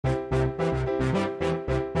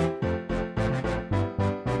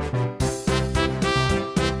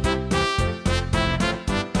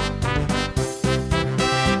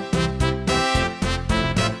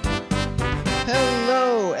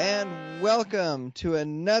welcome to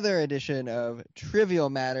another edition of Trivial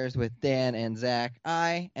Matters with Dan and Zach.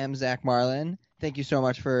 I am Zach Marlin. Thank you so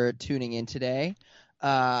much for tuning in today.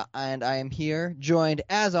 And I am here, joined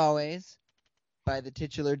as always by the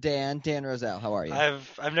titular Dan Roselle. How are you?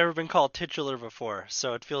 I've never been called titular before,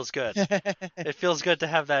 so it feels good. It feels good to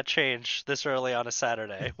have that change this early on a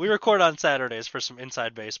Saturday. We record on Saturdays for some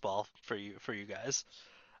inside baseball for you guys.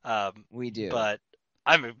 We do. But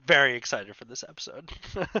I'm very excited for this episode.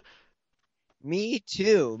 Me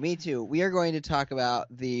too. We are going to talk about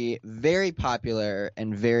the very popular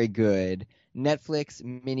and very good Netflix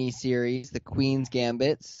miniseries, The Queen's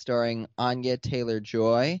Gambit, starring Anya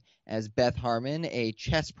Taylor-Joy as Beth Harmon, a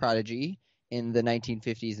chess prodigy in the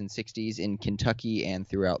 1950s and 60s in Kentucky and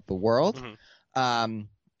throughout the world. Mhm.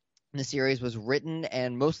 The series was written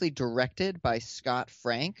and mostly directed by Scott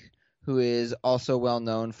Frank, who is also well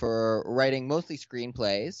known for writing mostly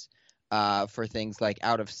screenplays for things like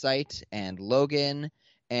Out of Sight and Logan,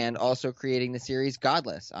 and also creating the series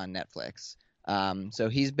Godless on Netflix. So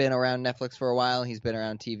he's been around Netflix for a while. He's been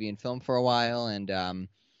around TV and film for a while, and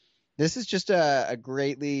this is just a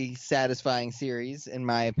greatly satisfying series, in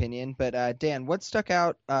my opinion. But Dan, what stuck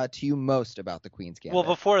out to you most about The Queen's Well,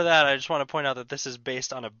 Gambit? before that, I just want to point out that this is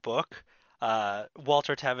based on a book,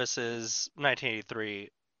 Walter Tevis's 1983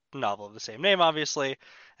 novel of the same name, obviously.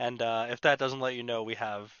 And if that doesn't let you know we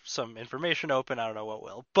have some information open, I don't know what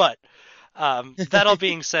will. But that all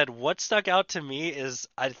being said, what stuck out to me is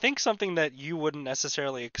I think something that you wouldn't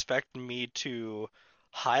necessarily expect me to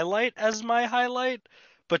highlight as my highlight.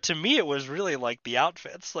 But to me, it was really like the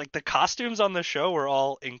outfits. Like the costumes on the show were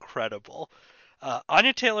all incredible.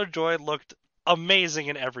 Anya Taylor-Joy looked amazing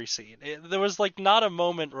in every scene. There was like not a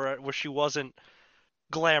moment where she wasn't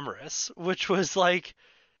glamorous, which was like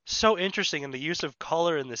so interesting. And the use of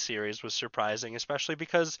color in the series was surprising, especially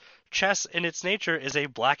because chess in its nature is a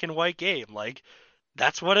black and white game. Like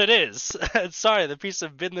that's what it is. Sorry, the pieces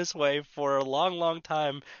have been this way for a long, long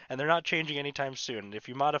time, and they're not changing anytime soon. If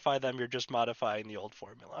you modify them, you're just modifying the old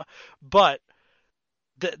formula. But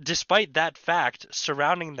despite that fact,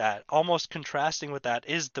 surrounding that, almost contrasting with that,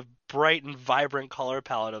 is the bright and vibrant color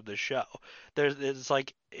palette of the show. It's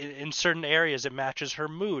like in certain areas it matches her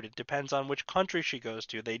mood. It depends on which country she goes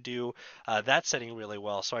to. They do that setting really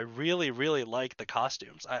well. So I really, really like the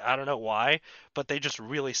costumes. I don't know why, but they just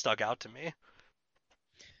really stuck out to me.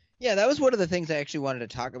 Yeah, that was one of the things I actually wanted to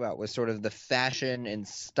talk about was sort of the fashion and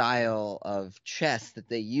style of chess that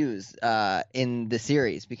they use in the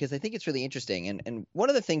series, because I think it's really interesting. And one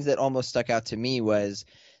of the things that almost stuck out to me was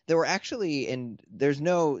there were actually, and there's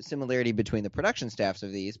no similarity between the production staffs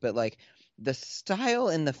of these, but like the style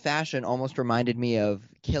and the fashion almost reminded me of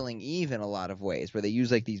Killing Eve in a lot of ways, where they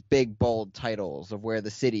use like these big bold titles of where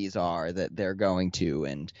the cities are that they're going to,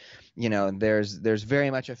 and there's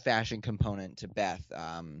very much a fashion component to Beth.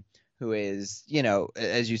 Who is,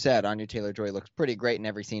 as you said, Anya Taylor-Joy looks pretty great in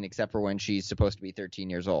every scene except for when she's supposed to be 13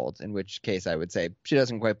 years old, in which case I would say she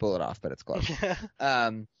doesn't quite pull it off, but it's close.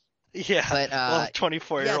 Um, Yeah, but well, yeah,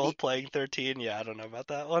 24-year-old playing 13. Yeah, I don't know about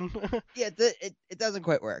that one. it doesn't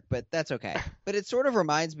quite work, but that's okay. But it sort of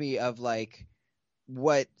reminds me of like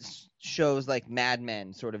what shows like Mad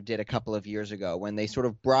Men sort of did a couple of years ago when they sort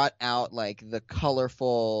of brought out like the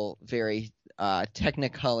colorful, very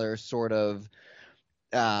technicolor sort of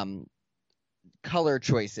um, color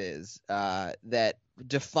choices that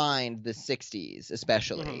defined the 60s Hmm.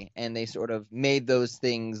 especially, and they sort of made those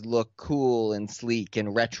things look cool and sleek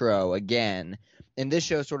and retro again. And this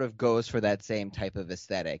show sort of goes for that same type of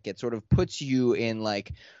aesthetic. It sort of puts you in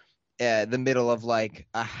like the middle of like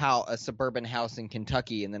a suburban house in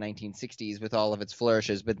Kentucky in the 1960s with all of its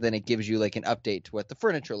flourishes, but then it gives you like an update to what the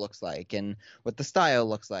furniture looks like and what the style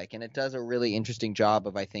looks like. And it does a really interesting job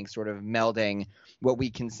of, I think, sort of melding what we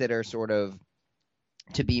consider sort of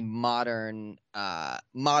to be modern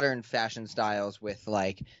fashion styles with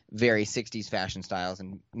like very 60s fashion styles,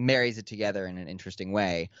 and marries it together in an interesting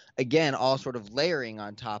way, again all sort of layering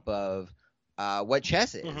on top of what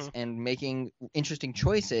chess is, Hmm. and making interesting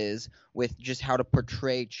choices with just how to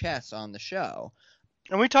portray chess on the show.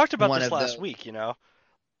 And we talked about One this of last the week,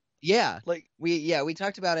 Yeah, like. we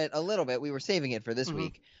talked about it a little bit. We were saving it for this Mhm.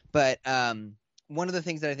 week, but one of the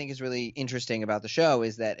things that I think is really interesting about the show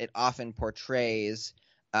is that it often portrays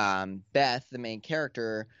Beth, the main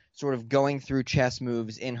character, sort of going through chess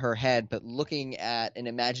moves in her head, but looking at an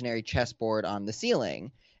imaginary chessboard on the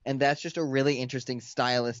ceiling. And that's just a really interesting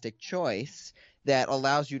stylistic choice that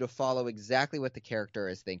allows you to follow exactly what the character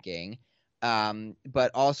is thinking,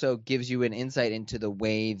 but also gives you an insight into the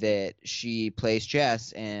way that she plays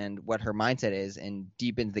chess and what her mindset is, and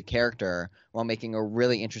deepens the character while making a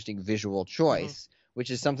really interesting visual Mhm. choice, which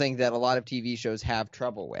is something that a lot of TV shows have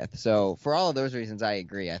trouble with. So for all of those reasons, I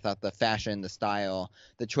agree. I thought the fashion, the style,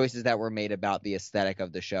 the choices that were made about the aesthetic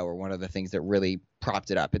of the show were one of the things that really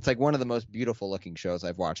propped it up. It's like one of the most beautiful looking shows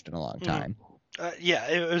I've watched in a long Mhm. time. Yeah,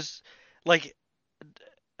 it was like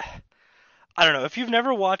I don't know if you've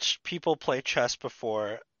never watched people play chess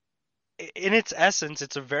before. In its essence,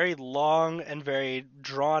 it's a very long and very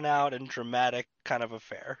drawn out and dramatic kind of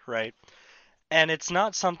affair, right? And it's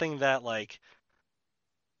not something that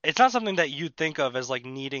you'd think of as like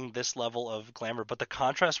needing this level of glamour, but the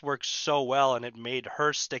contrast works so well and it made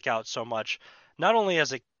her stick out so much, not only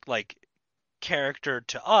as a like character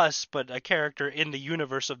to us, but a character in the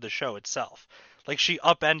universe of the show itself. Like she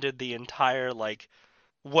upended the entire like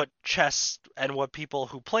what chess and what people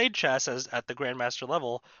who played chess as at the grandmaster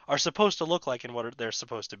level are supposed to look like and what they're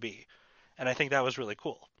supposed to be. And I think that was really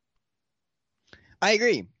cool. I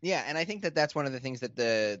agree. Yeah, and I think that that's one of the things that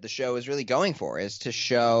the show is really going for, is to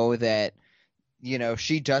show that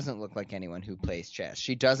she doesn't look like anyone who plays chess.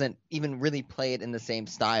 She doesn't even really play it in the same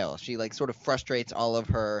style. She like sort of frustrates all of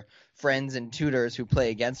her friends and tutors who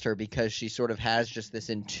play against her because she sort of has just this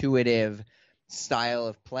intuitive style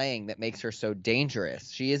of playing that makes her so dangerous.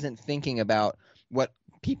 She isn't thinking about what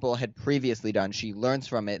people had previously done. She learns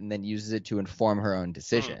from it and then uses it to inform her own Mm.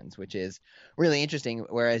 decisions, which is really interesting.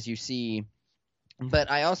 Whereas you see, but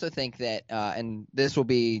I also think that, and this will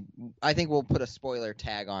be, I think we'll put a spoiler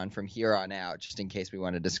tag on from here on out, just in case we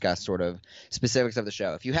want to discuss sort of specifics of the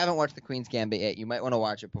show. If you haven't watched The Queen's Gambit yet, you might want to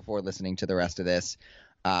watch it before listening to the rest of this,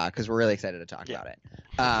 because we're really excited to talk Yeah. about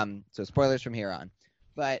it. So spoilers from here on.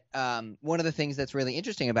 But one of the things that's really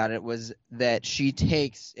interesting about it was that she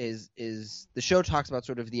takes is the show talks about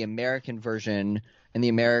sort of the American version and the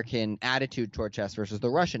American attitude toward chess versus the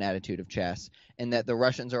Russian attitude of chess, and that the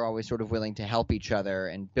Russians are always sort of willing to help each other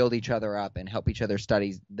and build each other up and help each other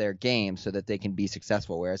study their game so that they can be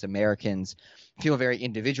successful, whereas Americans feel very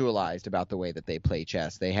individualized about the way that they play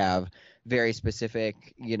chess. They have very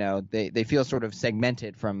specific, they feel sort of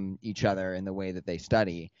segmented from each other in the way that they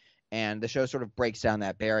study. And the show sort of breaks down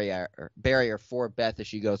that barrier for Beth as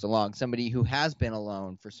she goes along, somebody who has been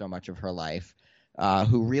alone for so much of her life,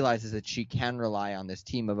 who realizes that she can rely on this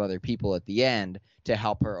team of other people at the end to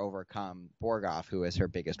help her overcome Borgoff, who is her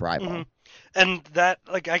biggest Hmm. rival. And that,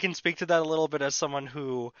 like, I can speak to that a little bit as someone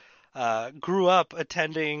who grew up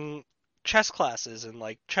attending chess classes and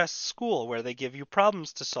like chess school where they give you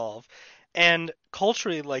problems to solve. And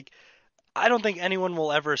culturally, like, I don't think anyone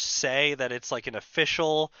will ever say that it's like an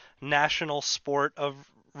official national sport of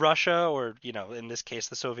Russia or, in this case,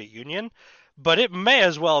 the Soviet Union. But it may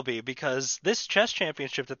as well be because this chess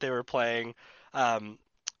championship that they were playing, um,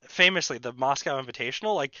 famously, the Moscow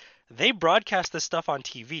Invitational, like they broadcast this stuff on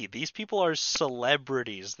TV. These people are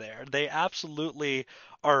celebrities there. They absolutely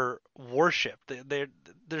are worshipped.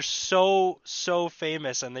 They're so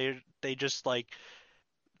famous, and they just like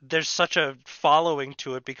there's such a following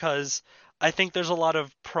to it because I think there's a lot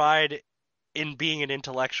of pride in being an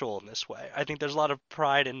intellectual in this way. I think there's a lot of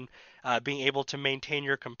pride in being able to maintain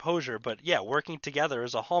your composure. But yeah, working together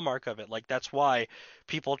is a hallmark of it. Like that's why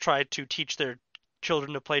people try to teach their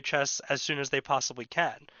children to play chess as soon as they possibly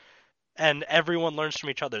can. And everyone learns from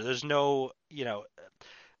each other. There's no,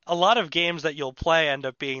 a lot of games that you'll play end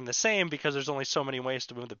up being the same because there's only so many ways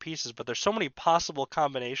to move the pieces, but there's so many possible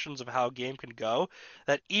combinations of how a game can go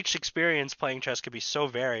that each experience playing chess could be so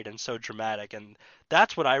varied and so dramatic. And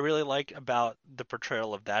that's what I really like about the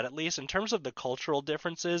portrayal of that, at least. In terms of the cultural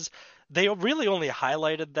differences, they really only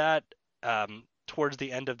highlighted that towards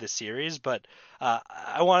the end of the series, but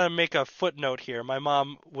I want to make a footnote here. My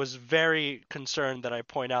mom was very concerned that I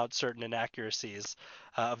point out certain inaccuracies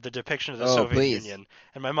of the depiction of the Oh, Soviet please Union.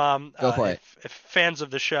 And my mom, go for it. if fan of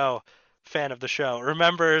the show,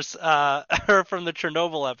 remembers her from the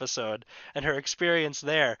Chernobyl episode and her experience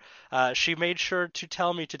there. She made sure to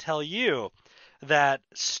tell me to tell you that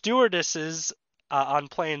stewardesses on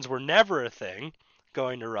planes were never a thing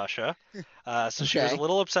going to Russia. So she was a Okay.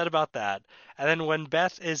 little upset about that. And then when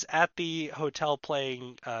Beth is at the hotel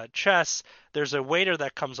playing chess, there's a waiter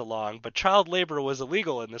that comes along, but child labor was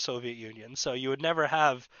illegal in the Soviet Union, so you would never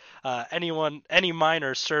have any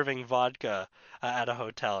minor serving vodka at a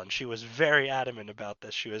hotel. And she was very adamant about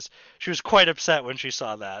this. She was quite upset when she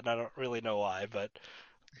saw that, and I don't really know why, but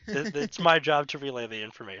it's my job to relay the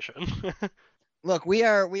information. Look, we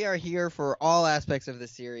are here for all aspects of the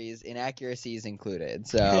series, inaccuracies included.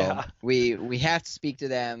 So Yeah, we have to speak to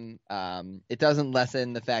them. It doesn't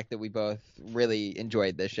lessen the fact that we both really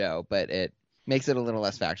enjoyed this show, but it makes it a little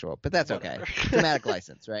less factual. But that's okay. whatever. Dramatic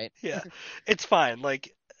license, right? Yeah, it's fine.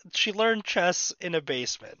 Like she learned chess in a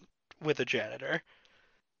basement with a janitor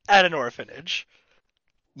at an orphanage.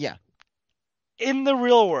 Yeah. In the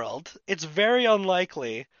real world, it's very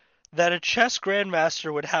unlikely that a chess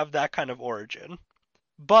grandmaster would have that kind of origin.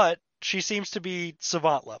 But she seems to be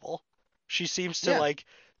savant level. She seems to Yeah. like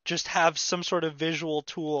just have some sort of visual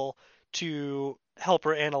tool to help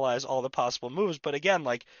her analyze all the possible moves. But again,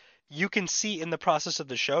 like you can see in the process of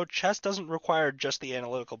the show, chess doesn't require just the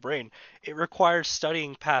analytical brain. It requires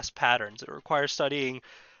studying past patterns. It requires studying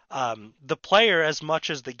the player as much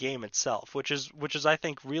as the game itself, which is I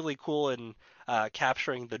think really cool in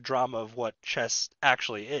capturing the drama of what chess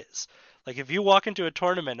actually is. Like if you walk into a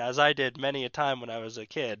tournament, as I did many a time when I was a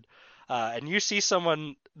kid, and you see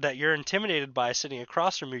someone that you're intimidated by sitting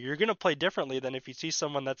across from you, you're going to play differently than if you see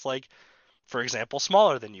someone that's like, for example,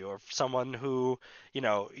 smaller than you, or someone who,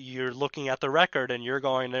 you're looking at the record and you're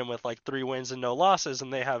going in with like 3 wins and no losses,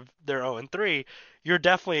 and they have their 0-3. You're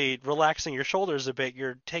definitely relaxing your shoulders a bit.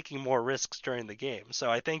 You're taking more risks during the game.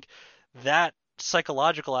 So I think that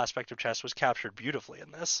psychological aspect of chess was captured beautifully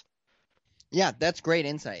in this. Yeah, that's great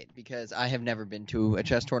insight because I have never been to a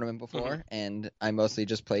chess tournament Hmm. before, and I mostly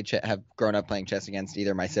just have grown up playing chess against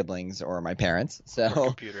either my siblings or my parents. Or So,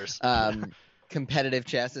 computers. um, competitive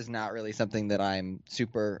chess is not really something that I'm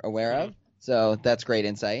super aware Hmm. of. So that's great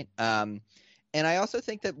insight. And I also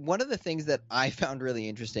think that one of the things that I found really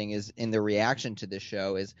interesting is in the reaction to this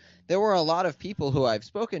show is there were a lot of people who I've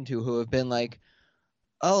spoken to who have been like,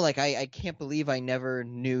 oh, like I can't believe I never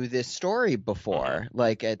knew this story Hmm. before.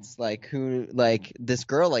 Like it's like who like this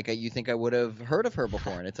girl like you think I would have heard of her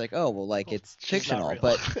before, and it's like, oh well, like Well, it's she's not fictional, real.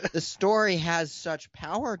 but the story has such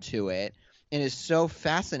power to it and is so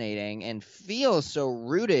fascinating and feels so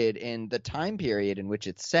rooted in the time period in which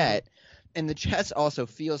it's Hmm. set. And the chess also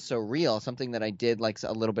feels so real, something that I did like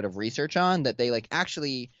a little bit of research on, that they like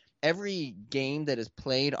actually every game that is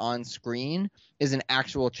played on screen is an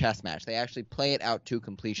actual chess match. They actually play it out to Yeah.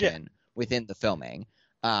 completion within the filming.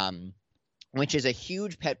 Um, which is a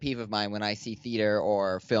huge pet peeve of mine when I see theater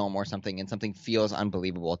or film or something and something feels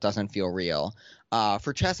unbelievable. It doesn't feel real.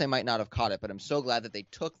 For chess, I might not have caught it, but I'm so glad that they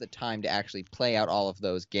took the time to actually play out all of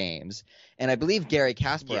those games. And I believe Gary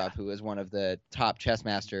Yeah. Kasparov, who is one of the top chess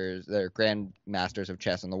masters, the grandmasters of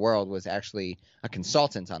chess in the world, was actually a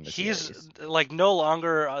consultant on the He's series. like no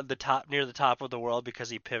longer the top near the top of the world because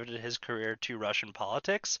he pivoted his career to Russian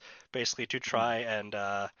politics, basically to Mhm. try and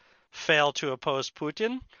fail to oppose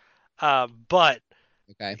Putin. But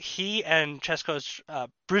Okay. he and chess coach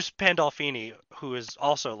Bruce Pandolfini, who is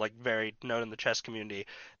also like very known in the chess community,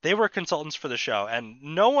 they were consultants for the show, and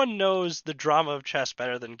no one knows the drama of chess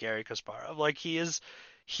better than Gary Kasparov. Like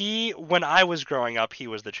he when I was growing up, he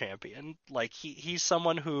was the champion. Like he's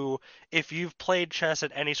someone who, if you've played chess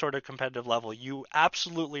at any sort of competitive level, you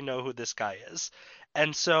absolutely know who this guy is.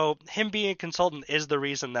 And so him being a consultant is the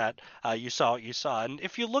reason that you saw what you saw. And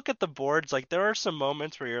if you look at the boards, like there are some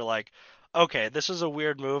moments where you're like, okay, this is a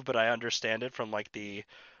weird move, but I understand it from like the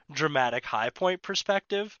dramatic high point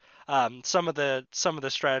perspective. Some of the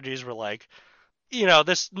strategies were like,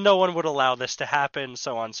 this no one would allow this to happen,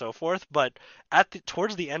 so on and so forth. But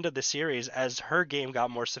towards the end of the series, as her game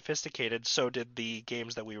got more sophisticated, so did the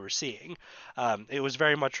games that we were seeing. It was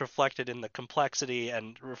very much reflected in the complexity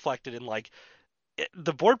and reflected in like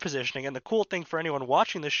the board positioning. And the cool thing for anyone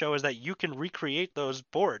watching the show is that you can recreate those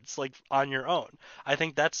boards like on your own. I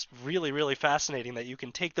think that's really really fascinating that you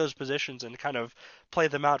can take those positions and kind of play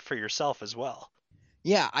them out for yourself as well.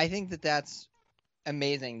 Yeah, I think that that's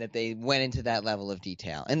amazing that they went into that level of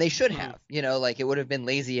detail, and they should Hmm. have. Like it would have been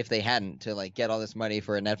lazy if they hadn't, to like get all this money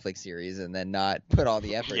for a Netflix series and then not put all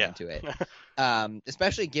the effort Yeah. into it.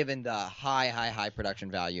 Especially given the high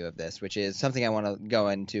production value of this, which is something I want to go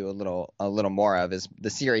into a little more of, is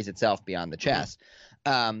the series itself beyond the Hmm. chess.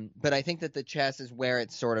 But I think that the chess is where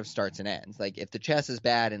it sort of starts and ends. Like if the chess is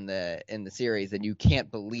bad in the series, then you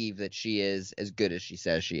can't believe that she is as good as she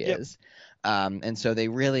says she Yep. is. And so they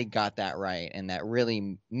really got that right, and that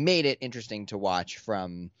really made it interesting to watch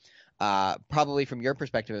from probably from your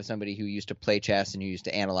perspective of somebody who used to play chess and who used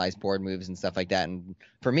to analyze board moves and stuff like that, and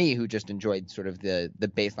for me who just enjoyed sort of the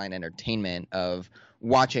baseline entertainment of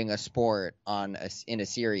watching a sport in a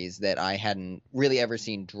series that I hadn't really ever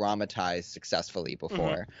seen dramatized successfully Hmm.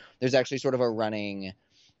 before. There's actually sort of a running,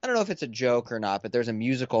 I don't know if it's a joke or not, but there's a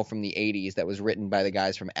musical from the 80s that was written by the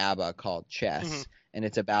guys from ABBA called Hmm. Chess, and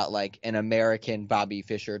it's about like an American Bobby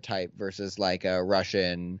Fischer type versus like a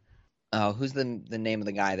Russian. Oh, who's the name of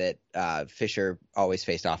the guy that Fischer always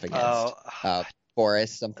faced off uh against?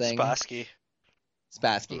 Boris something. Spassky.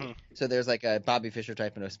 Spassky. Hmm. So there's like a Bobby Fischer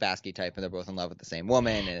type and a Spassky type, and they're both in love with the same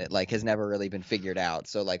woman, and it like has never really been figured out.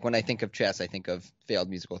 So like when I think of chess, I think of failed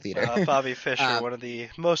musical theater. Bobby Fischer, um, one of the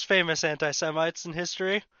most famous anti-Semites in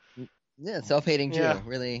history. Yeah, self-hating Yeah. Jew.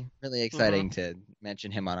 Really, really Hmm. exciting to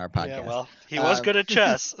mention him on our Yeah. podcast. Well, he was Um, good at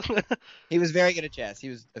chess. he was very good at chess. He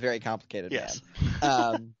was a very complicated man. Yes.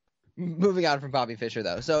 Um, moving on from Bobby Fischer,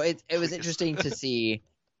 though, so it was Please. interesting to see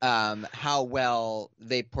how well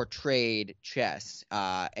they portrayed chess,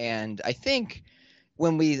 and I think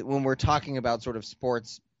when we're talking about sort of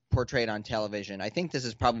sports portrayed on television, I think this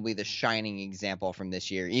is probably the shining example from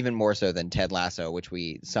this year, even more so than Ted Lasso, which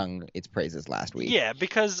we sung its praises last week. Yeah,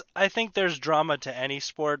 because I think there's drama to any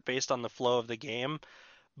sport based on the flow of the game,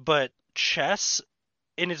 but chess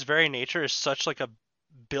in its very nature is such like a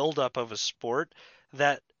build up of a sport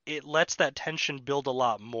that it lets that tension build a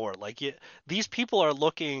lot more. These people are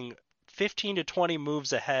looking 15 to 20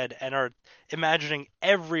 moves ahead and are imagining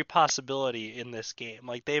every possibility in this game.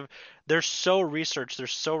 They're so researched, they're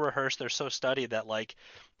so rehearsed, they're so studied that like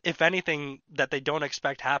if anything that they don't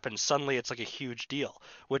expect happens, suddenly it's like a huge deal,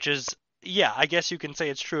 which is yeah, I guess you can say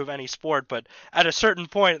it's true of any sport, but at a certain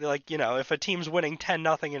point, like, if a team's winning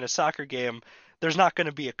 10-0 in a soccer game, there's not going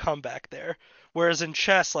to be a comeback there. Whereas in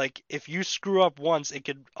chess, like if you screw up once, it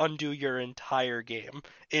could undo your entire game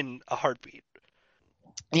in a heartbeat.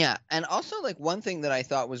 Yeah, and also like one thing that I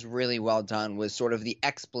thought was really well done was sort of the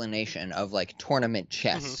explanation of like tournament Hmm.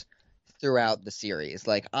 chess throughout the series.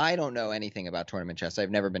 Like I don't know anything about tournament chess.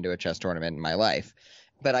 I've never been to a chess tournament in my life.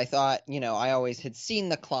 But I thought, I always had seen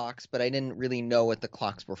the clocks, but I didn't really know what the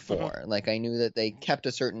clocks were Hmm. for. Like I knew that they kept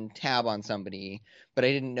a certain tab on somebody, but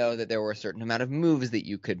I didn't know that there were a certain amount of moves that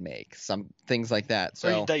you could make, some things like that. Or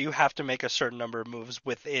So that you have to make a certain number of moves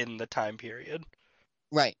within the time period.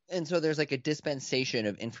 right. And so there's like a dispensation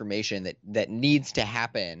of information that needs to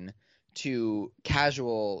happen to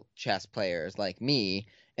casual chess players like me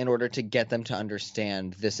in order to get them to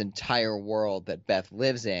understand this entire world that Beth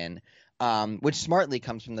lives in, which smartly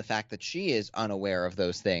comes from the fact that she is unaware of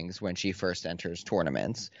those things when she first enters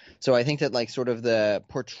tournaments. So I think that like sort of the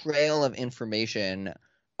portrayal of information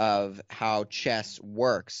of how chess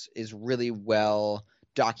works is really well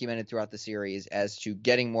documented throughout the series as to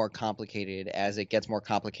getting more complicated as it gets more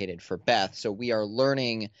complicated for Beth. So we are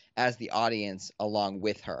learning as the audience along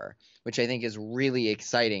with her, which I think is really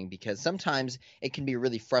exciting because sometimes it can be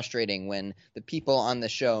really frustrating when the people on the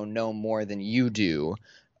show know more than you do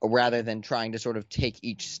rather than trying to sort of take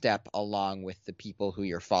each step along with the people who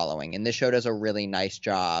you're following. And this show does a really nice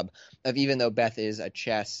job of, even though Beth is a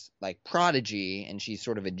chess like prodigy and she's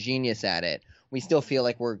sort of a genius at it, we still feel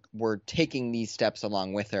like we're taking these steps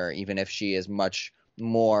along with her, even if she is much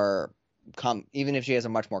more even if she has a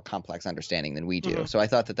much more complex understanding than we do. Hmm. So I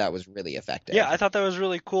thought that that was really Yeah, effective. I thought that was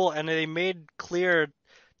really cool, and they made clear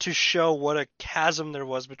to show what a chasm there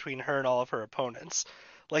was between her and all of her opponents.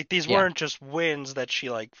 Like these Yeah. weren't just wins that she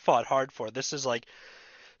like fought hard for. This is like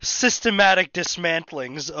systematic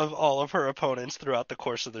dismantlings of all of her opponents throughout the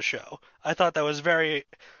course of the show. I thought that was very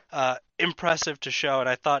impressive to show, and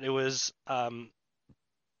I thought it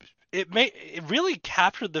really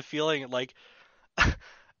captured the feeling like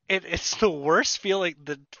it's the worst feeling,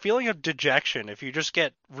 the feeling of dejection if you just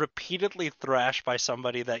get repeatedly thrashed by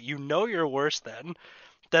somebody that you know you're worse than,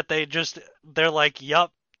 that they're like,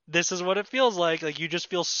 yup, this is what it feels like you just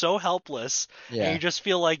feel so helpless, and you Yeah. just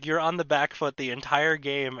feel like you're on the back foot the entire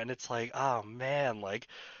game, and it's like, oh man, like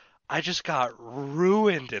I just got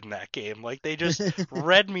ruined in that game. Like they just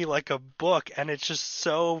read me like a book, and it's just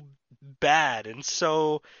so bad and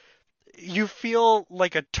so you feel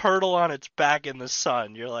like a turtle on its back in the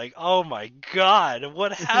sun. You're like, oh my god,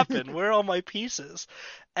 what happened? Where are all my pieces?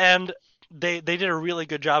 And they did a really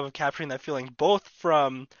good job of capturing that feeling, both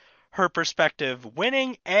from her perspective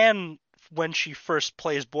winning and when she first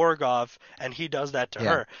plays Borgov and he does that to Yeah.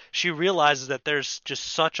 her. She realizes that there's just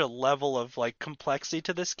such a level of like complexity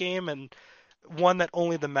to this game, and one that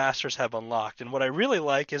only the masters have unlocked. And what I really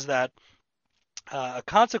like is that a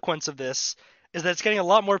consequence of this is that it's getting a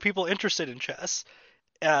lot more people interested in chess.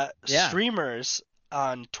 Yeah. Streamers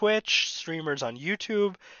on Twitch, streamers on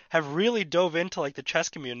YouTube have really dove into like the chess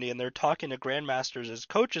community, and they're talking to grandmasters as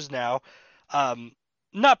coaches now. Um,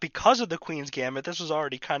 Not because of the Queen's Gambit. This was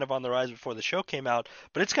already kind of on the rise before the show came out,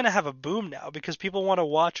 but it's going to have a boom now because people want to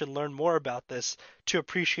watch and learn more about this to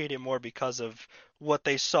appreciate it more because of what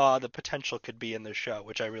they saw the potential could be in this show,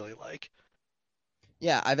 which I really like.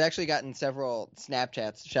 Yeah, I've actually gotten several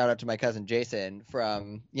Snapchats, shout out to my cousin Jason,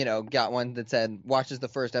 from, got one that said, watches the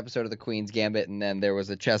first episode of the Queen's Gambit, and then there was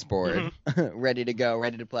a chessboard Hmm. ready to go,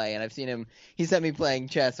 ready to play. And I've seen him, he sent me playing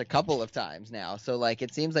chess a couple of times now. So, like,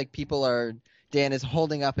 it seems like Dan is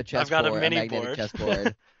holding up a I've got a chessboard, a mini magnetic board.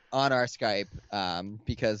 chessboard on our Skype,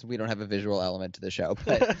 because we don't have a visual element to the show.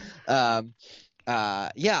 But,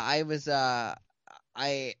 yeah,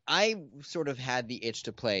 I sort of had the itch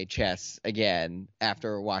to play chess again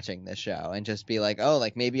after watching this show and just be like, oh,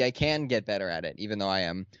 like maybe I can get better at it, even though I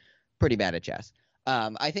am pretty bad at chess.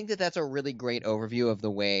 I think that that's a really great overview of the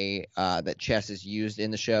way that chess is used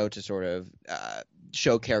in the show to sort of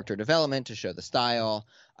show character development, to show the style.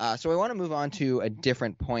 So I want to move on to a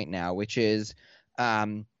different point now, which is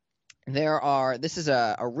um, this is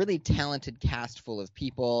a really talented cast full of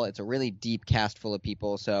people. It's a really deep cast full of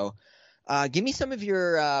people. So give me some of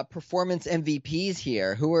your performance MVPs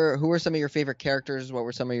here. Who are some of your favorite characters? What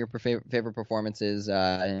were some of your favorite performances?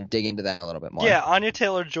 And dig into that a little bit more. Yeah, Anya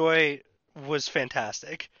Taylor-Joy was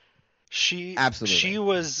fantastic. She Absolutely.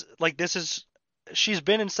 was like she's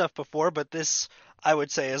been in stuff before, but this I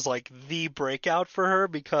would say is like the breakout for her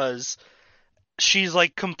because she's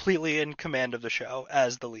like completely in command of the show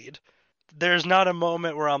as the lead. There's not a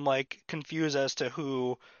moment where I'm like confused as to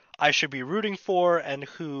who I should be rooting for and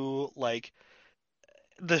who like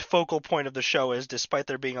the focal point of the show is, despite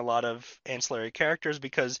there being a lot of ancillary characters,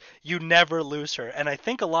 because you never lose her. And I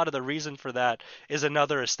think a lot of the reason for that is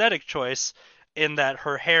another aesthetic choice in that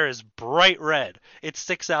her hair is bright red. It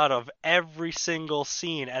sticks out of every single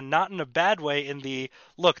scene, and not in a bad way, in the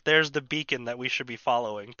look, there's the beacon that we should be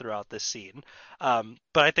following throughout this scene. But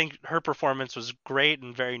I think her performance was great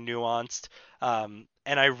and very nuanced. And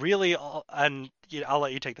I really, and I'll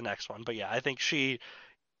let you take the next one. But yeah, I think she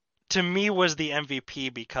to me was the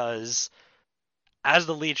MVP because as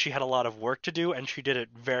the lead she had a lot of work to do and she did it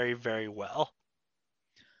very, very well.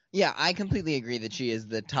 Yeah, I completely agree that she is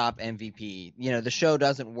the top MVP. You know, the show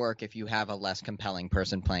doesn't work if you have a less compelling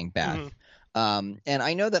person playing Beth. Mm-hmm. And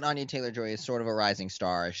I know that Anya Taylor-Joy is sort of a rising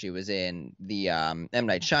star. She was in the M.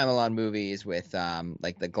 Night Shyamalan movies with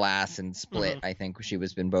like The Glass and Split. Mm-hmm. I think she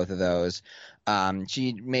was in both of those.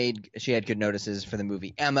 She had good notices for the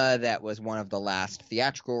movie Emma. That was one of the last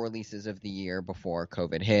theatrical releases of the year before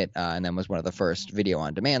COVID hit, and then was one of the first video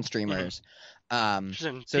on demand Mm-hmm. streamers. She's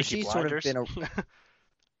in So Peaky she's sort of Blinders. been a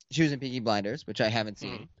she was in Peaky Blinders, which I haven't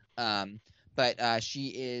Mm-hmm. seen. But she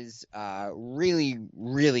is really,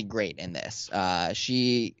 really great in this.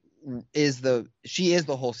 She is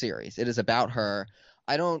the whole series. It is about her.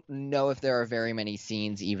 I don't know if there are very many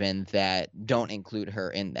scenes even that don't include her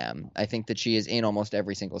in them. I think that she is in almost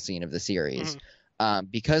every single scene of the series Mm-hmm.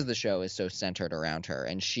 because the show is so centered around her,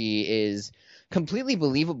 and she is completely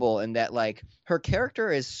believable in that like her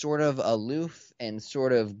character is sort of aloof and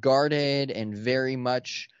sort of guarded and very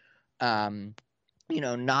much um,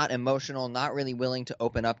 not emotional, not really willing to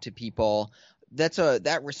open up to people.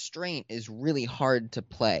 That restraint is really hard to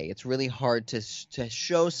play. It's really hard to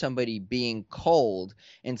show somebody being cold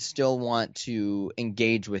and still want to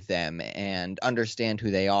engage with them and understand who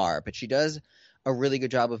they are. But she does a really good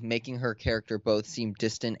job of making her character both seem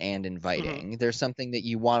distant and Mm-hmm. inviting. There's something that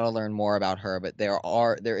you want to learn more about her, but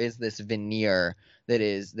there is this veneer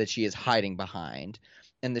that she is hiding behind,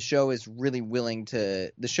 and the show is written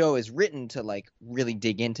to like really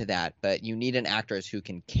dig into that, but you need an actress who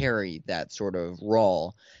can carry that sort of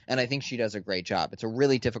role, and I think she does a great job. It's a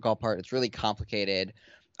really difficult part. It's really complicated.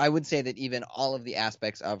 I would say that even all of the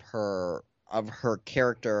aspects of her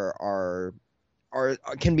character are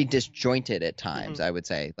can be disjointed at Mm-hmm. times. I would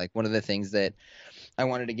say like one of the things that I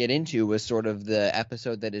wanted to get into was sort of the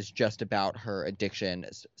episode that is just about her addiction,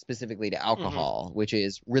 specifically to Mm-hmm. alcohol, which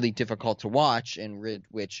is really difficult to watch and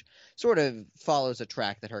which sort of follows a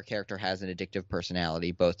track that her character has an addictive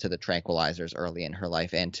personality, both to the tranquilizers early in her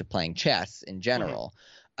life and to playing chess in Mm-hmm. general.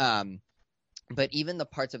 Um, but even the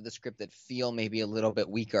parts of the script that feel maybe a little bit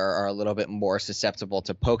weaker are a little bit more susceptible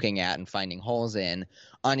to poking at and finding holes in.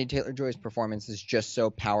 Anya Taylor-Joy's performance is just so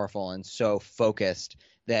powerful and so focused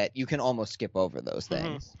that you can almost skip over those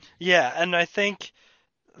Mm-hmm. things. Yeah, and I think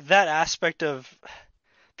that aspect of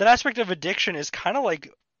that aspect of addiction is kind of like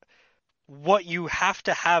what you have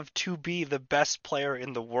to be the best player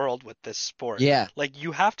in the world with this sport. Yeah. Like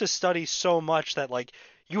you have to study so much that like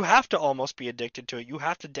you have to almost be addicted to it. You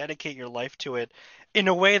have to dedicate your life to it in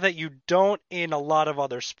a way that you don't in a lot of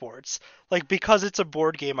other sports. Like because it's a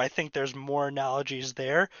board game, I think there's more analogies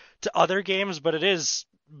there to other games, but it is,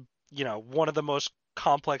 one of the most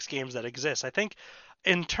complex games that exists. I think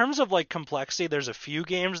in terms of like complexity, there's a few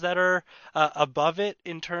games that are above it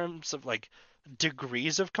in terms of like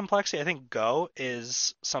degrees of complexity. I think Go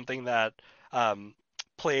is something that um,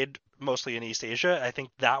 played mostly in East Asia. I think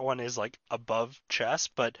that one is like above chess,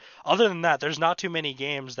 but other than that, there's not too many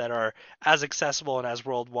games that are as accessible and as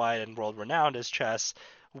worldwide and world renowned as chess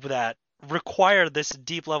that require this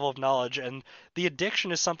deep level of knowledge. And the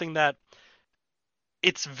addiction is something that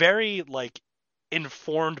it's very like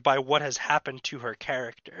informed by what has happened to her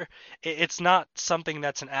character. It's not something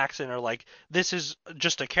that's an accident, or like this is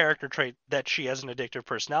just a character trait that she has an addictive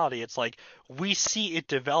personality. It's like we see it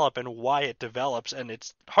develop and why it develops, and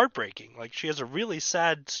it's heartbreaking. Like she has a really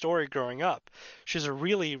sad story growing up. She has a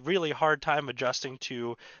really, really hard time adjusting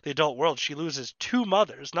to the adult world. She loses two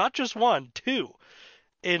mothers, not just one, two,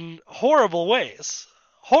 in horrible ways.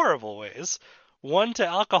 Horrible ways. One to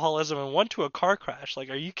alcoholism and one to a car crash. Like,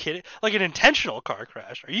 are you kidding? Like an intentional car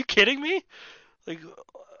crash. Are you kidding me? Like,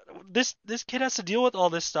 this kid has to deal with all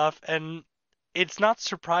this stuff, and it's not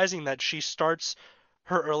surprising that she starts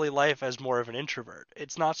her early life as more of an introvert.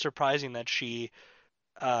 It's not surprising that she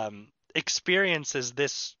experiences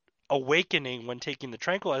this awakening when taking the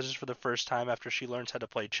tranquilizers for the first time after she learns how to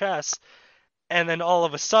play chess, and then all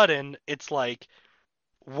of a sudden it's like,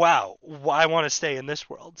 wow, I want to stay in this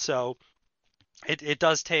world. So it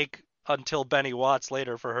does take until Benny Watts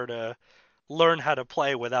later for her to learn how to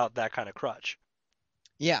play without that kind of crutch.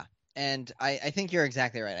 Yeah. And I think you're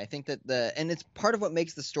exactly right. I think that and it's part of what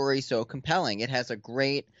makes the story so compelling. It has a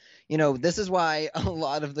great, this is why a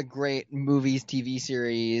lot of the great movies, TV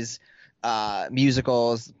series,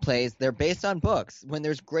 musicals, plays, they're based on books. When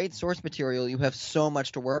there's great source material, you have so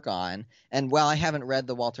much to work on. And while I haven't read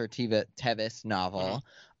the Walter Tevis novel,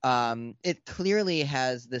 it clearly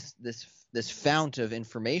has this fount of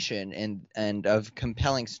information and of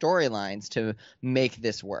compelling storylines to make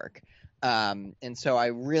this work. And so I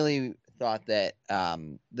really thought that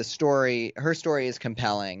her story is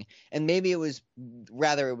compelling, and maybe it was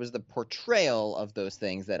the portrayal of those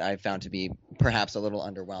things that I found to be perhaps a little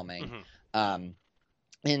underwhelming.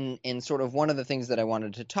 In sort of one of the things that I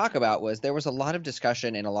wanted to talk about was there was a lot of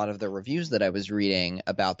discussion in a lot of the reviews that I was reading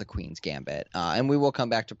about the Queen's Gambit, and we will come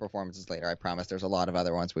back to performances later. I promise. There's a lot of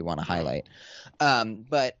other ones we want to highlight,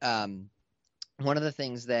 but one of the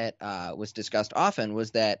things that was discussed often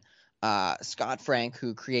was that Scott Frank,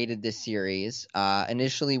 who created this series,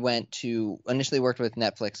 initially worked with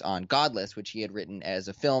Netflix on Godless, which he had written as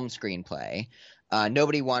a film screenplay.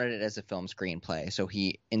 Nobody wanted it as a film screenplay, so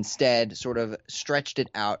he instead sort of stretched it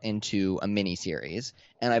out into a miniseries.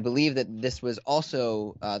 And I believe that this was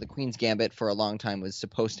also The Queen's Gambit for a long time was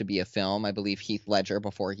supposed to be a film. I believe Heath Ledger,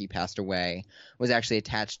 before he passed away, was actually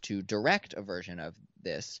attached to direct a version of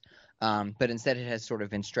this. But instead it has sort of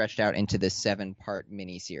been stretched out into this 7-part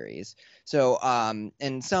miniseries. So,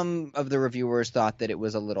 and some of the reviewers thought that it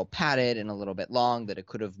was a little padded and a little bit long, that it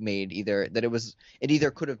could have made it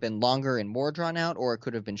either could have been longer and more drawn out, or it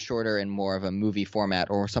could have been shorter and more of a movie format,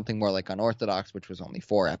 or something more like Unorthodox, which was only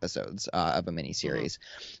 4 episodes of a miniseries.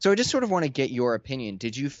 So I just sort of want to get your opinion.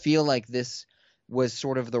 Did you feel like this was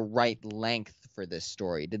sort of the right length for this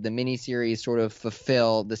story? Did the miniseries sort of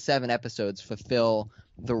the 7 episodes fulfill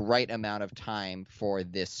the right amount of time for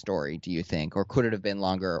this story, do you think? Or could it have been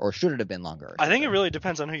longer, or should it have been longer? I think it really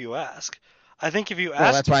depends on who you ask. I think if you ask,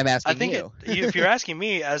 well, that's why I'm asking you. If you're asking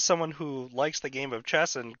me as someone who likes the game of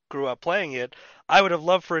chess and grew up playing it, I would have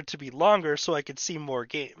loved for it to be longer so I could see more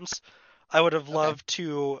games. I would have loved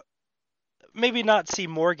to maybe not see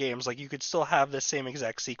more games, like you could still have the same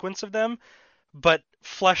exact sequence of them, but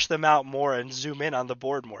flesh them out more and zoom in on the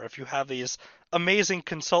board more. If you have these amazing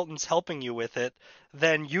consultants helping you with it,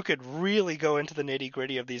 then you could really go into the nitty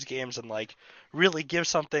gritty of these games and like really give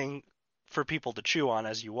something for people to chew on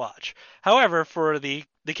as you watch. However, for the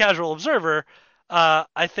casual observer,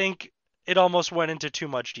 I think it almost went into too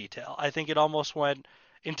much detail. I think it almost went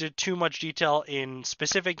into too much detail in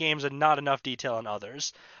specific games and not enough detail in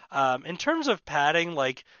others. In terms of padding,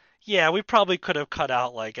 like, yeah, we probably could have cut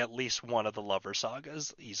out like at least one of the lover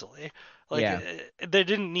sagas easily. Like, there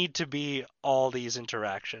didn't need to be all these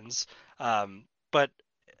interactions. But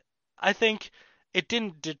I think it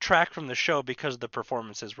didn't detract from the show because the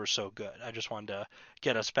performances were so good. I just wanted to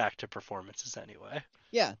get us back to performances anyway.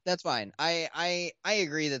 Yeah, that's fine. I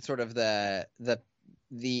agree that sort of the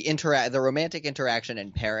romantic interaction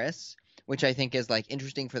in Paris, which I think is like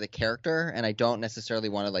interesting for the character, and I don't necessarily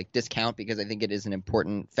want to like discount because I think it is an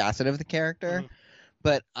important facet of the character,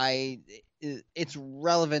 but its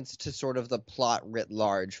relevance to sort of the plot writ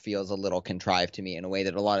large feels a little contrived to me in a way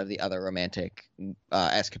that a lot of the other romantic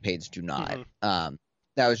escapades do not. That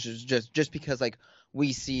was just because like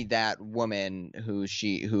we see that woman who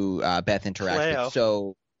Beth interacts Cleo. with,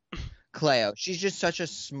 so Cleo, she's just such a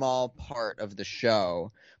small part of the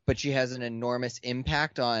show, but she has an enormous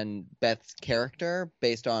impact on Beth's character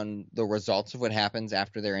based on the results of what happens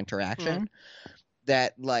after their interaction,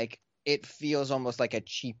 that like it feels almost like a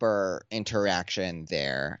cheaper interaction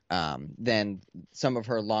there than some of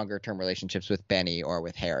her longer term relationships with Benny or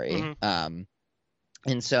with Harry.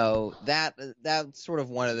 And so that's sort of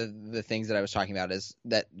one of the things that I was talking about is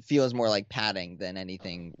that feels more like padding than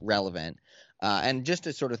anything relevant. And just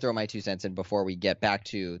to sort of throw my 2 cents in before we get back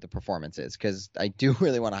to the performances, because I do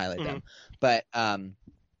really want to highlight Hmm. them. But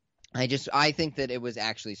I think that it was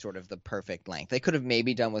actually sort of the perfect length. They could have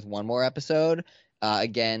maybe done with one more episode.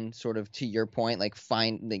 Again, sort of to your point, like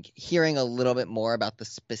hearing a little bit more about the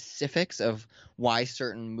specifics of why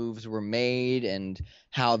certain moves were made and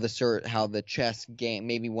how the chess game,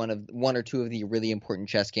 maybe one or two of the really important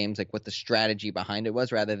chess games, like what the strategy behind it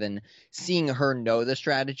was, rather than seeing her know the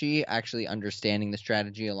strategy, actually understanding the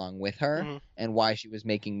strategy along with her Hmm. and why she was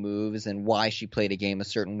making moves and why she played a game a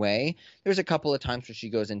certain way. There's a couple of times where she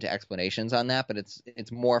goes into explanations on that, but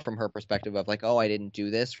it's more from her perspective of like, oh, I didn't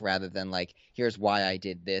do this, rather than like, here's why I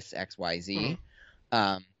did this Hmm. XYZ.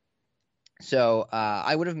 Um, so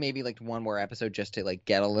I would have maybe liked one more episode just to like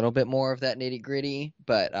get a little bit more of that nitty gritty,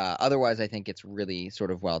 but otherwise I think it's really sort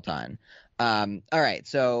of well done. All right,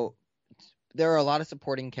 so there are a lot of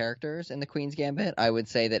supporting characters in the Queen's Gambit. I would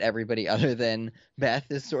say that everybody other than Beth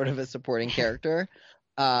is sort of a supporting character.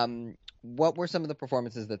 What were some of the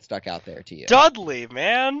performances that stuck out there to you? Dudley,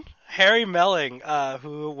 man, Harry Melling,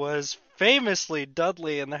 who was famously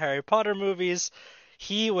Dudley in the Harry Potter movies.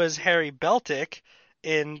 He was Harry Beltic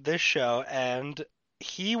in this show, and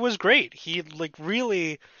he was great. He like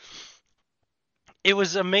really, it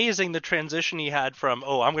was amazing the transition he had from,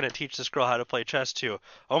 oh, I'm going to teach this girl how to play chess, to,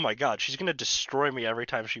 oh my god, she's going to destroy me every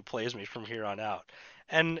time she plays me from here on out.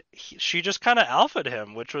 And she just kind of alphaed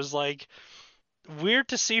him, which was like weird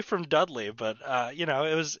to see from Dudley, but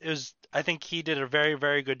it was. I think he did a very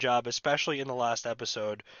very good job, especially in the last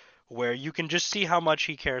episode, where you can just see how much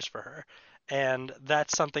he cares for her, and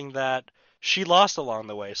that's something that she lost along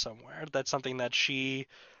the way somewhere. That's something that she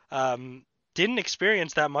um, didn't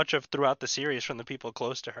experience that much of throughout the series from the people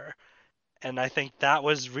close to her, and I think that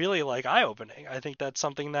was really like eye opening. I think that's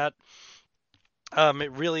something that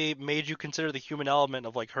it really made you consider the human element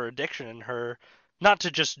of like her addiction and her not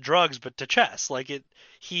to just drugs but to chess. Like it,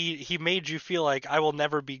 he made you feel like I will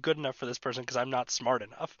never be good enough for this person because I'm not smart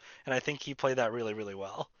enough, and I think he played that really really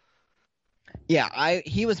well. Yeah, I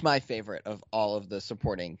he was my favorite of all of the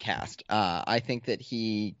supporting cast. I think that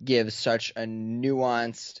he gives such a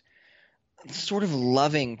nuanced, sort of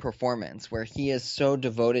loving performance where he is so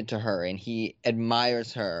devoted to her and he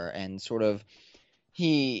admires her and sort of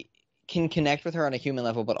he can connect with her on a human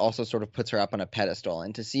level, but also sort of puts her up on a pedestal.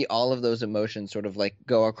 And to see all of those emotions sort of like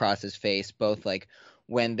go across his face, both like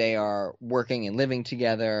when they are working and living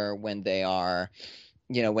together, when they are,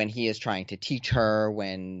 when he is trying to teach her,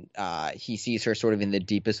 when he sees her sort of in the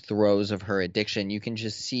deepest throes of her addiction, you can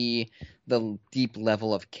just see the deep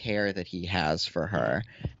level of care that he has for Mm-hmm. her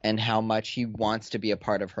and how much he wants to be a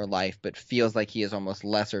part of her life, but feels like he is almost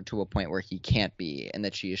lesser to a point where he can't be and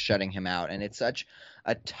that she is shutting him out. And it's such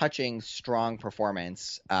a touching, strong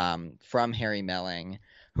performance from Harry Melling,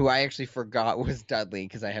 who I actually forgot was Dudley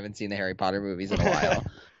because I haven't seen the Harry Potter movies in a while.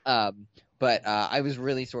 Um, but I was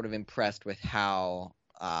really sort of impressed with how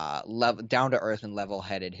down to earth and level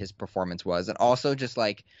headed his performance was, and also just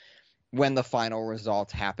like when the final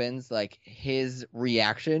result happens, like his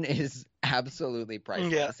reaction is absolutely Yeah,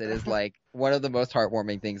 priceless. It is like one of the most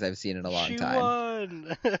heartwarming things I've seen in a long she time.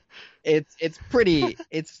 won.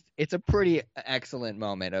 It's a pretty excellent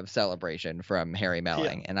moment of celebration from Harry Yeah.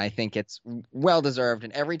 Melling, and I think it's well deserved.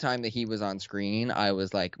 And every time that he was on screen, I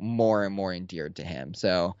was like more and more endeared to him.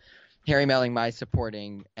 So Harry Melling, my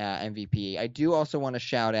supporting MVP. I do also want to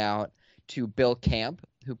shout out to Bill Camp,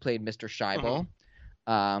 who played Mr. Hmm.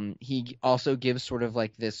 Scheibel. He also gives sort of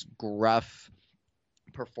like this gruff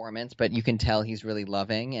performance, but you can tell he's really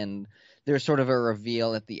loving. And there's sort of a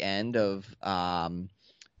reveal at the end of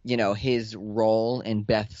his role in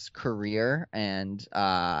Beth's career, and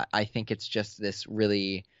I think it's just this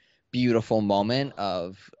really beautiful moment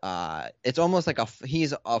of it's almost like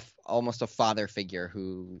he's almost a father figure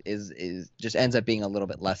who is just ends up being a little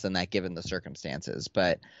bit less than that given the circumstances,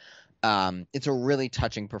 but it's a really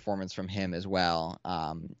touching performance from him as well,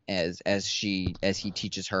 as he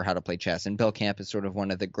teaches her how to play chess. And Bill Camp is sort of one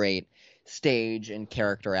of the great stage and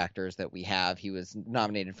character actors that we have. He was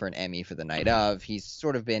nominated for an Emmy for The Night Hmm. of. He's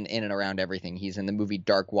sort of been in and around everything. He's in the movie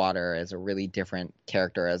Dark Water as a really different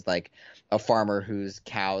character, as like a farmer whose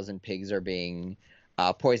cows and pigs are being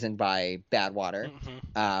poisoned by bad water.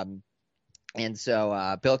 Hmm. Um, and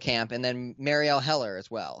so Bill Camp, and then Marielle Heller as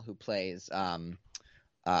well, who plays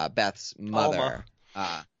Beth's Alma. mother.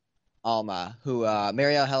 Uh, Alma, who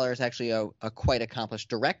Marielle Heller is actually a quite accomplished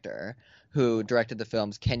director who directed the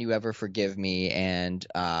films Can You Ever Forgive Me and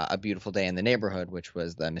A Beautiful Day in the Neighborhood, which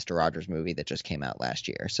was the Mr. Rogers movie that just came out last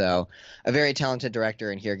year. So a very talented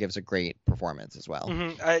director, and here gives a great performance as well.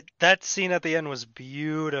 That scene at the end was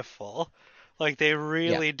beautiful. Like they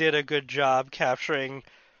Yeah, really did a good job capturing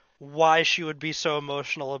why she would be so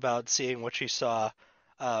emotional about seeing what she saw.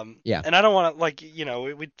 yeah, And I don't want to like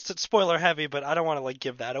it's spoiler heavy, but I don't want to like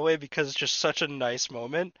give that away because it's just such a nice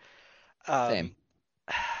moment. same. Um,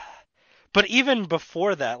 but even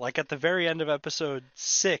before that, like at the very end of episode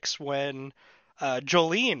 6, when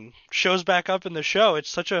Jolene shows back up in the show, it's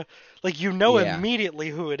such a like Yeah, immediately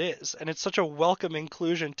who it is, and it's such a welcome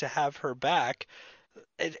inclusion to have her back.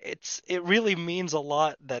 It really means a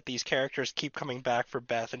lot that these characters keep coming back for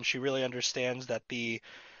Beth, and she really understands that the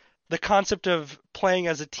concept of playing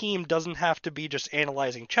as a team doesn't have to be just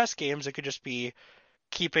analyzing chess games. It could just be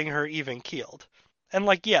keeping her even keeled. And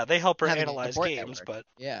like, yeah, they help her having a analyze support games, network. but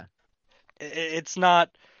Yeah. it's not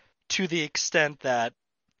to the extent that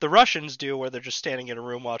the Russians do, where they're just standing in a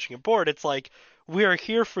room watching a board. It's like, we are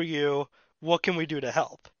here for you. What can we do to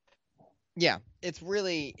help? Yeah, it's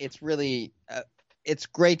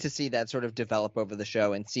great to see that sort of develop over the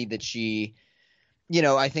show and see that she,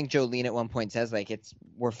 I think Jolene at one point says like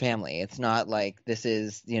we're family. It's not like this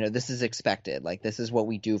is expected. Like this is what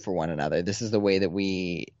we do for one another. This is the way that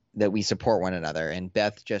we support one another. And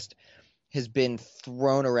Beth just has been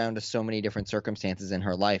thrown around to so many different circumstances in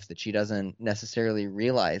her life that she doesn't necessarily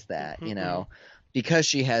realize that, Mm-hmm. because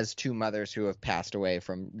she has two mothers who have passed away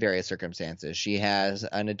from various circumstances. She has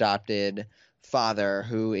an adopted father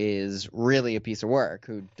who is really a piece of work,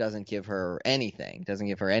 who doesn't give her anything, doesn't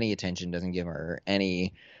give her any attention, doesn't give her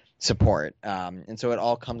any support. And so it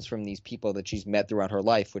all comes from these people that she's met throughout her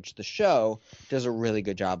life, which the show does a really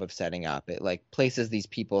good job of setting up. It like places these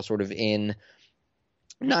people sort of in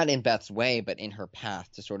not in Beth's way, but in her path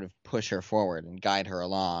to sort of push her forward and guide her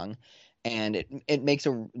along. And it makes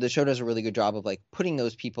the show does a really good job of like putting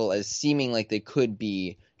those people as seeming like they could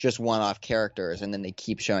be just one-off characters, and then they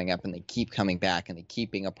keep showing up and they keep coming back and they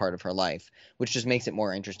keep being a part of her life, which just makes it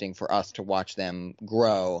more interesting for us to watch them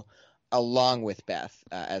grow along with Beth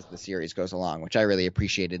as the series goes along, which I really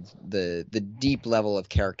appreciated the deep level of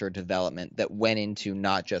character development that went into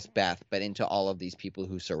not just Beth, but into all of these people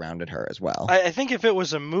who surrounded her as well. I think if it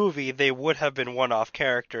was a movie, they would have been one-off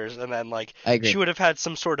characters, and then like I she agree. would have had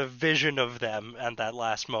some sort of vision of them at that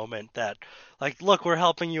last moment that, like, look, we're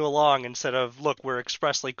helping you along instead of look, we're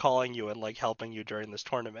expressly calling you and like helping you during this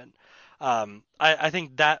tournament. I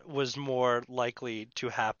think that was more likely to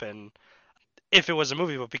happen if it was a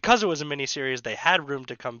movie, but because it was a miniseries, they had room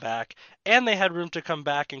to come back, and they had room to come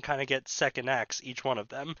back and kind of get second acts, each one of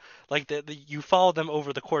them. Like you follow them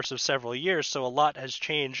over the course of several years, so a lot has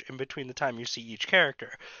changed in between the time you see each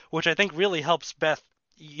character, which I think really helps Beth,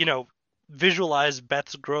 visualize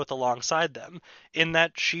Beth's growth alongside them, in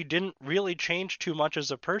that she didn't really change too much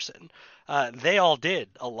as a person. They all did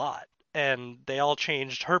a lot, and they all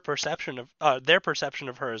changed her perception of their perception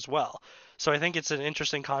of her as well. So I think it's an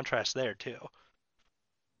interesting contrast there too.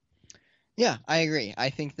 Yeah, I agree. I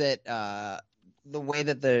think that the way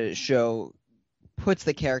that the show puts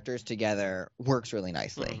the characters together works really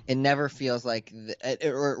nicely. It never feels like,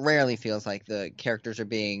 or it rarely feels like the characters are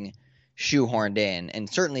being shoehorned in, and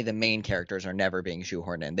certainly the main characters are never being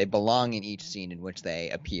shoehorned in. They belong in each scene in which they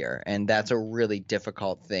appear, and that's a really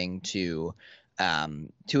difficult thing to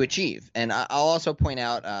achieve. And I'll also point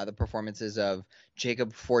out the performances of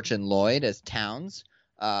Jacob Fortune Lloyd as Towns,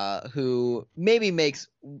 who maybe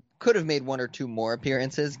could have made one or two more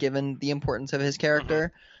appearances given the importance of his Mm-hmm.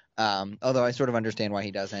 character. Although I sort of understand why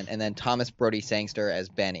he doesn't. And then Thomas Brody Sangster as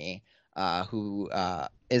Benny, who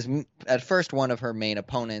is at first one of her main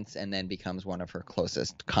opponents and then becomes one of her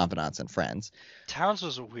closest confidants and friends. Towns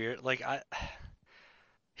was weird. Like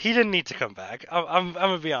he didn't need to come back. I'm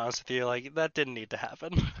gonna be honest with you. Like that didn't need to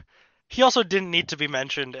happen. He also didn't need to be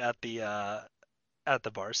mentioned at the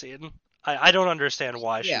bar scene. I don't understand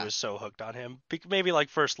why she Yeah, was so hooked on him. Maybe like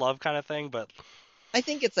first love kind of thing, but I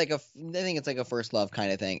think it's like a first love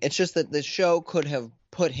kind of thing. It's just that the show could have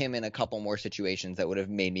put him in a couple more situations that would have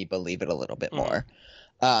made me believe it a little bit mhm. more.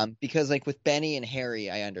 Because like with Benny and Harry,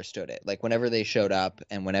 I understood it. Like whenever they showed up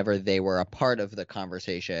and whenever they were a part of the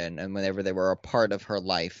conversation and whenever they were a part of her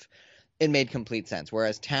life, it made complete sense.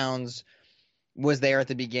 Whereas Towns was there at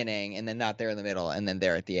the beginning and then not there in the middle and then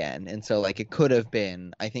there at the end. And so like it could have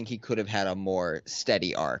been, I think he could have had a more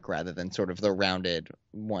steady arc rather than sort of the rounded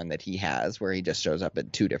one that he has where he just shows up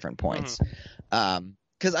at two different Mhm. points.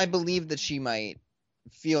 Because I believe that she might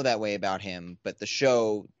feel that way about him, but the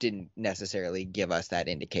show didn't necessarily give us that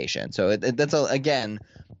indication. So that's again,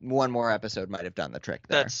 one more episode might have done the trick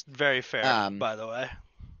there. That's very fair, Um, by the way.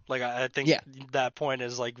 Like I think yeah, that point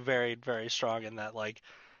is like very, very strong in that like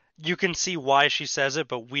you can see why she says it,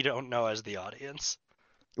 but we don't know as the audience.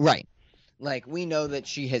 right. Like we know that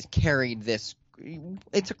she has carried this.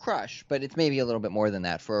 It's a crush, but it's maybe a little bit more than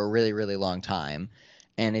that for a really, really long time,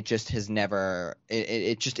 and it just has never.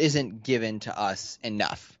 It just isn't given to us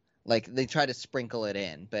enough. Like they try to sprinkle it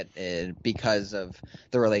in, but because of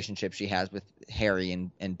the relationship she has with Harry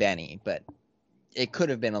and Benny, but it could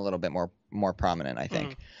have been a little bit more prominent, I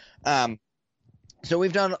think. Um, so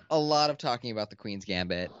we've done a lot of talking about the Queen's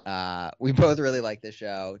Gambit. We both really like this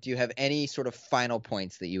show. Do you have any sort of final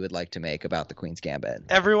points that you would like to make about the Queen's Gambit?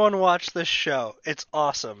 Everyone watch this show. It's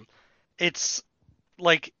awesome. It's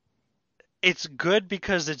like it's good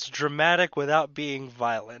because it's dramatic without being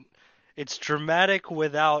violent. It's dramatic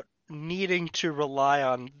without needing to rely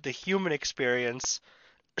on the human experience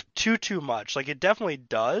too much. Like it definitely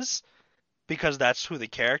does because that's who the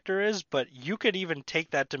character is, but you could even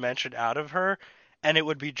take that dimension out of her and it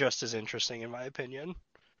would be just as interesting in my opinion.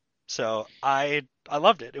 So I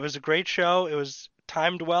loved it. It was a great show. It was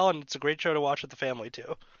timed well and it's a great show to watch with the family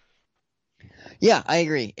too. Yeah, I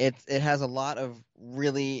agree. It has a lot of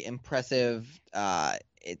really impressive.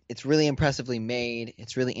 It's really impressively made.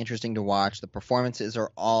 It's really interesting to watch. The performances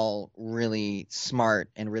are all really smart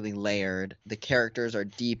and really layered. The characters are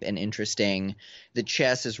deep and interesting. The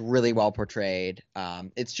chess is really well portrayed.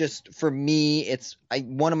 It's just for me, it's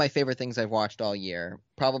one of my favorite things I've watched all year.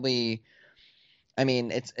 Probably, I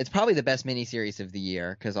mean, it's probably the best miniseries of the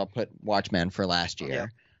year because I'll put Watchmen for last Yep.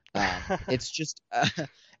 year. It's just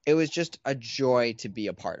it was just a joy to be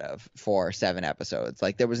a part of for 7 episodes.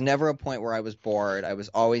 Like there was never a point where I was bored. I was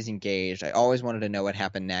always engaged. I always wanted to know what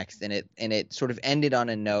happened next, and it sort of ended on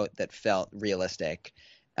a note that felt realistic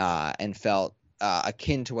and felt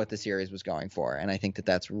akin to what the series was going for. And I think that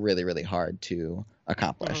that's really, really hard to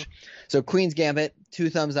accomplish. So Queen's Gambit, 2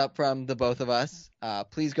 thumbs up from the both of us.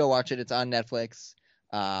 Please go watch it. It's on Netflix.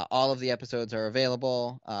 All of the episodes are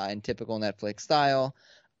available in typical Netflix style.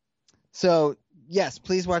 So, yes,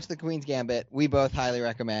 please watch The Queen's Gambit. We both highly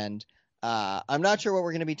recommend. I'm not sure what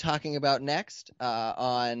we're going to be talking about next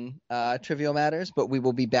on Trivial Matters, but we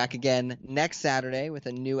will be back again next Saturday with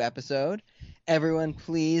a new episode. Everyone,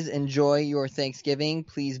 please enjoy your Thanksgiving.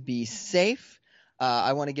 Please be safe.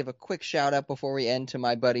 I want to give a quick shout out before we end to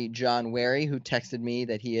my buddy John Wary, who texted me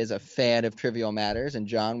that he is a fan of Trivial Matters. And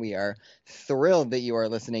John, we are thrilled that you are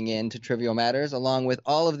listening in to Trivial Matters, along with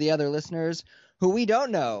all of the other listeners who we don't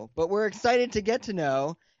know, but we're excited to get to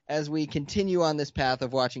know as we continue on this path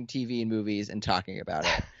of watching TV and movies and talking about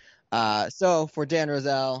it. So for Dan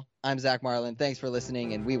Roselle, I'm Zach Marlin. Thanks for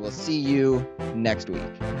listening, and we will see you next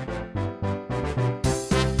week.